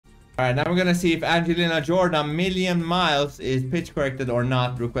Alright, now we're gonna see if Angelina Jordan Million Miles is pitch corrected or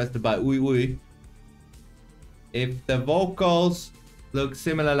not, requested by Ui Ui. If the vocals look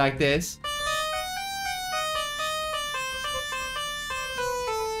similar like this,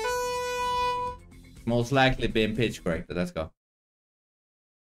 most likely being pitch corrected. Let's go.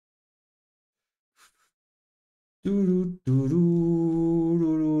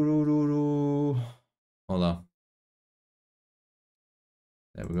 Hold on.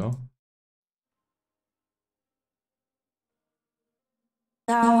 There we go.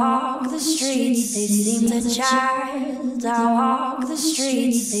 I walk the streets, they seem to child. I walk the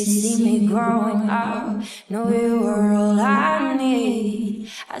streets, they see me growing up. Know you were all I need.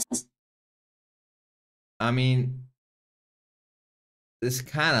 I mean, this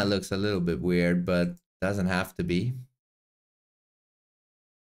kind of looks a little bit weird, but doesn't have to be.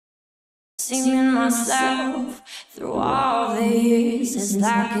 Seeing myself through all the years, it's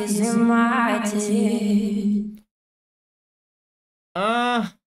like it's in my teeth.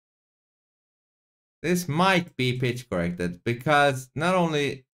 This might be pitch corrected because not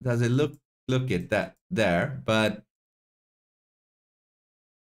only does it look at that there, but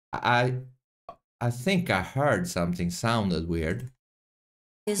I think I heard something sounded weird.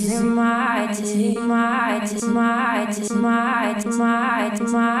 It's in my teeth, my teeth, my teeth, my teeth, my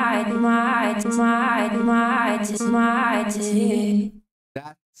teeth, my teeth, my teeth, my teeth.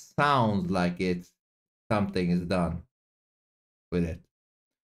 That sounds like it's something is done with it.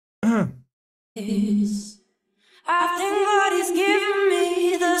 I think what he's giving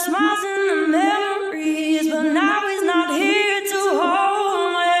me, the smiles and the memories, but now he's not here to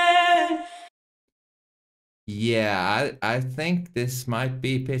hold me. Yeah, I think this might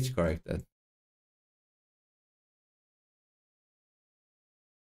be pitch corrected.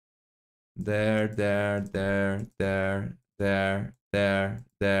 There,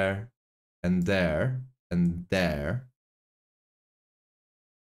 and there.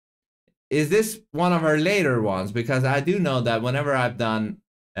 Is this one of her later ones? Because I do know that whenever I've done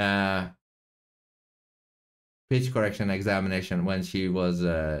pitch correction examination when she was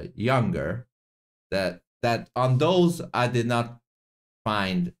younger, that on those I did not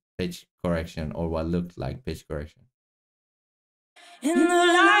find pitch correction or what looked like pitch correction. In the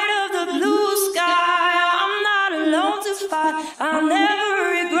light of the blue sky, I'm not alone to fight. I'll never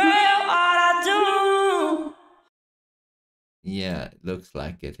regret what I do. Yeah, it looks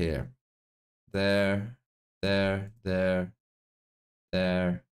like it here. There, and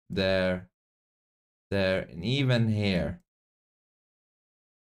even here.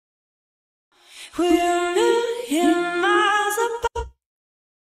 We're a million miles apart.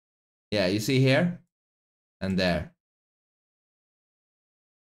 Yeah, you see here and there.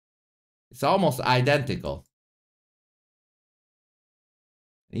 It's almost identical.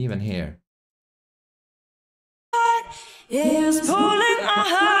 Even here. It's pulling my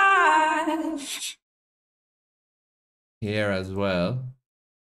heart. Here as well.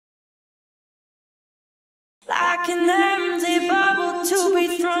 Like an empty bubble to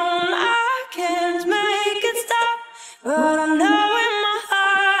be thrown. I can't make it stop, but I know in my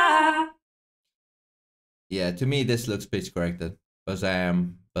heart. Yeah, to me this looks pitch corrected.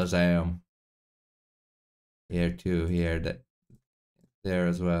 Bazam. Here too, here, there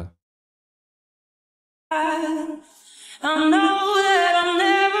as well. I know that I'm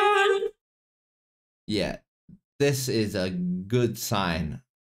never. Yeah, this is a good sign.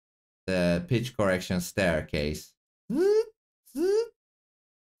 The pitch correction staircase.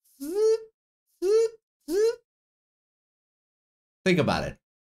 Think about it.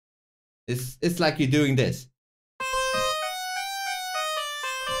 It's like you're doing this.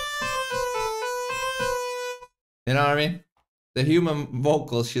 You know what I mean? The human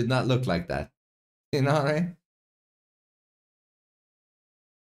vocals should not look like that. You know what I mean?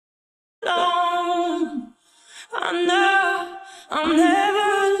 Alone. I know I'm never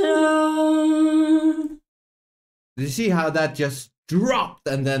alone. Did you see how that just dropped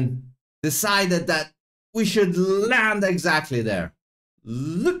and then decided that we should land exactly there?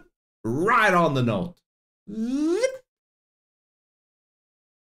 Right on the note.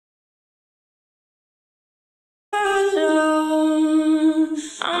 Alone.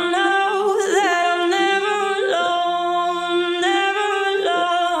 I know that I'm never alone, never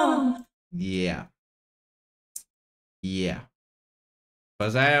alone. Yeah.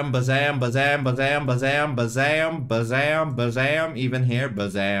 Bazam, even here,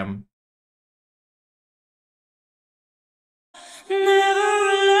 bazam. Never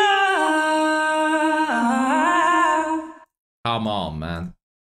alone. Come on, man.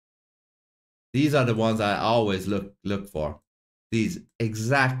 These are the ones I always look for.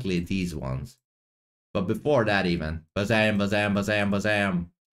 exactly these ones. But before that even, bazam, bazam, bazam, bazam.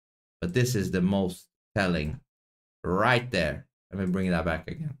 But this is the most telling right there. Let me bring that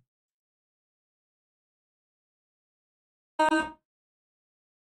back again.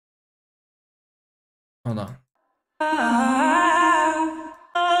 Hold on.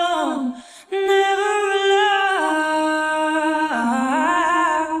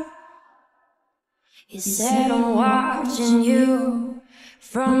 He said I'm watching you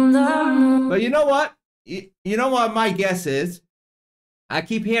from the moon. But you know what? You know what my guess is? I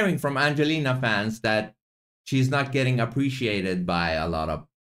keep hearing from Angelina fans that she's not getting appreciated by a lot of,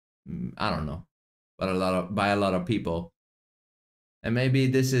 I don't know, but by a lot of people. And maybe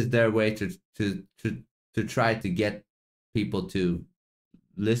this is their way to try to get people to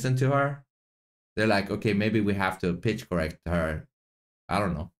listen to her. They're like, okay, maybe we have to pitch correct her. I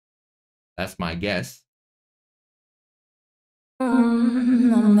don't know. That's my guess.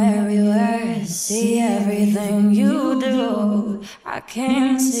 I'm everywhere, see everything you do. I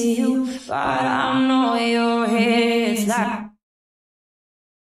can't see you, but I know you're here. It's like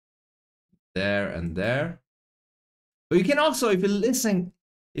there and there. But you can also, if you listen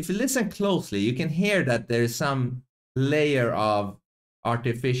closely, you can hear that there's some layer of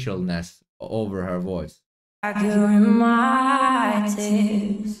artificialness over her voice. I can my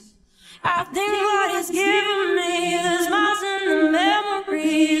tears. I think what he's giving me is lost in the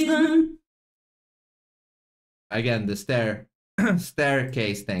memories. But again, the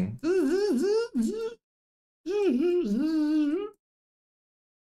staircase thing.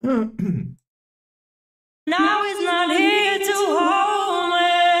 Now he's not here to hold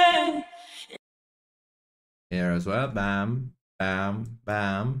me. Here as well. Bam, bam,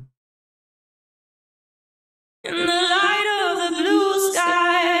 bam. In the light of the blue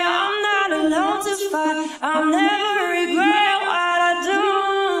sky, I'm not alone to fight. I'll never regret what I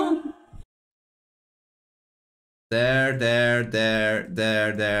do. There.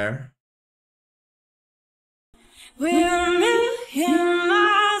 We're a million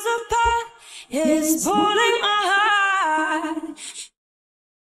miles apart. It's pulling my heart.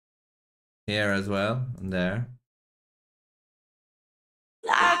 Here as well, and there.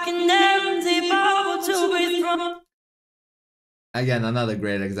 Like an empty bubble to breathe from. Again, another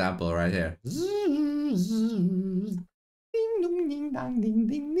great example right here. Ding dong, ding dong, ding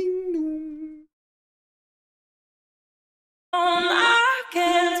ding ding dong. I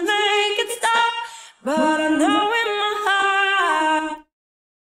can't make it stop, but I know in my heart.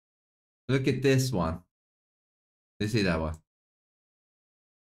 Look at this one. You see that one?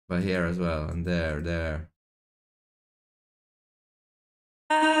 But here as well, and there.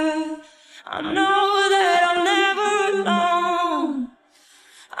 I know that I'm never alone.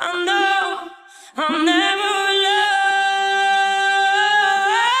 I know I'm never alone.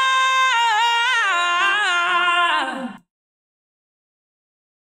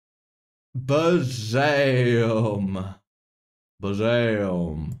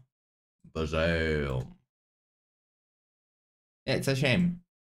 Bazam. It's a shame.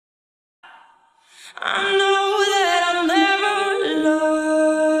 I know that I'm never alone.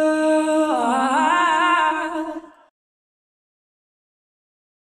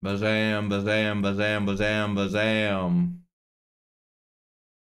 Bazam.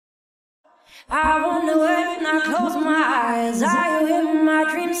 I wonder when I close my eyes, are you in my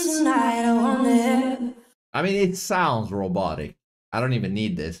dreams tonight? I wonder. I mean, it sounds robotic. I don't even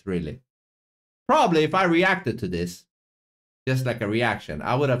need this, really. Probably if I reacted to this, just like a reaction,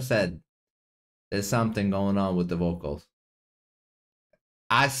 I would have said there's something going on with the vocals.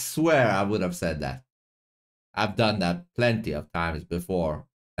 I swear I would have said that. I've done that plenty of times before.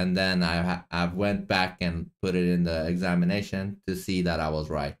 And then I've went back and put it in the examination to see that I was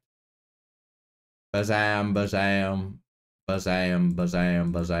right. Bazam.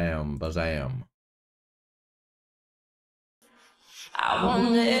 I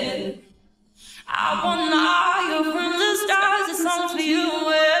wonder are you from the stars? It songs for you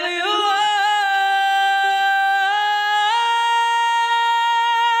wherever you are.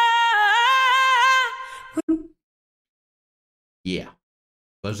 Yeah.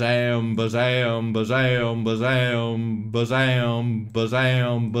 Bazam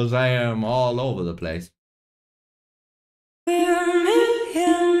all over the place. We're a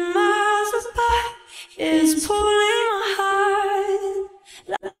million miles apart. It's pulling my heart.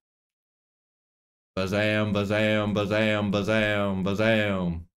 Bazam.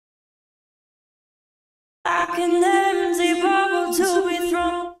 Like an empty bubble to be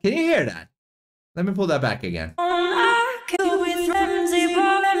thrown. Can you hear that? Let me pull that back again. I could be empty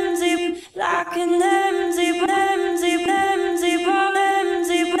bubble, empty, like an empty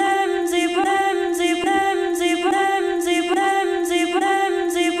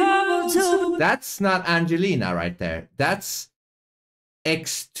That's not Angelina right there. That's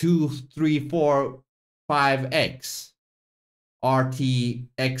X2345X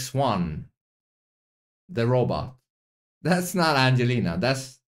RTX1, the robot. That's not Angelina.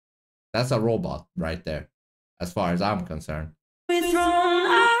 That's a robot right there, as far as I'm concerned.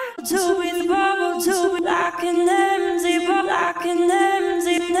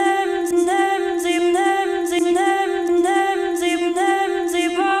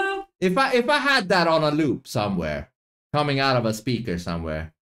 If I had that on a loop somewhere, coming out of a speaker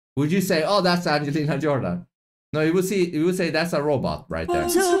somewhere, would you say, "Oh, that's Angelina Jordan"? No, you would say that's a robot right there.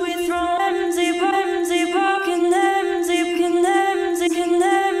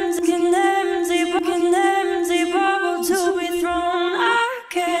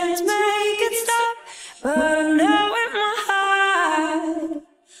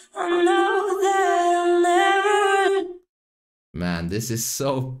 Man, this is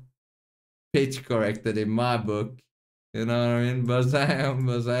so pitch corrected in my book. You know what I mean? Bazam,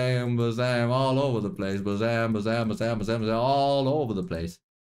 bazam, bazam, all over the place. Bazam, bazam, bazam, bazam, bazam, all over the place.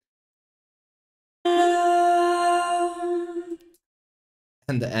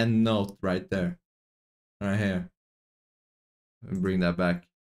 And the end note right there. Right here. Let me bring that back.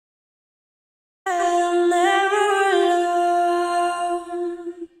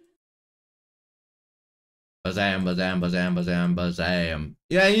 Bazam, bazam, bazam, bazam, bazam.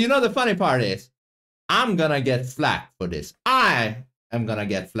 Yeah, you know the funny part is, I'm gonna get flack for this. I am gonna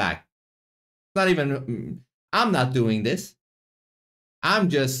get flack. Not even, I'm not doing this. I'm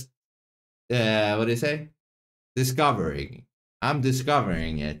just, what do you say? Discovering. I'm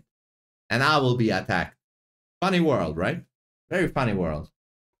discovering it. And I will be attacked. Funny world, right? Very funny world.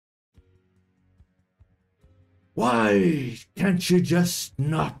 Why can't you just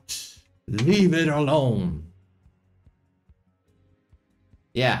not leave it alone?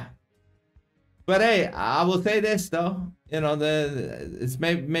 Yeah. But hey, I will say this though, you know, it's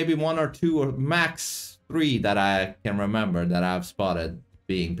maybe one or two or max 3 that I can remember that I've spotted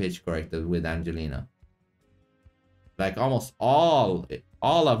being pitch corrected with Angelina. Like almost all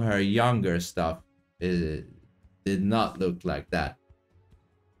of her younger stuff did not look like that.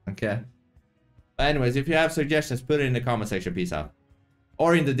 Okay. But anyways, if you have suggestions, put it in the comment section. Peace out.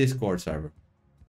 Or in the Discord server.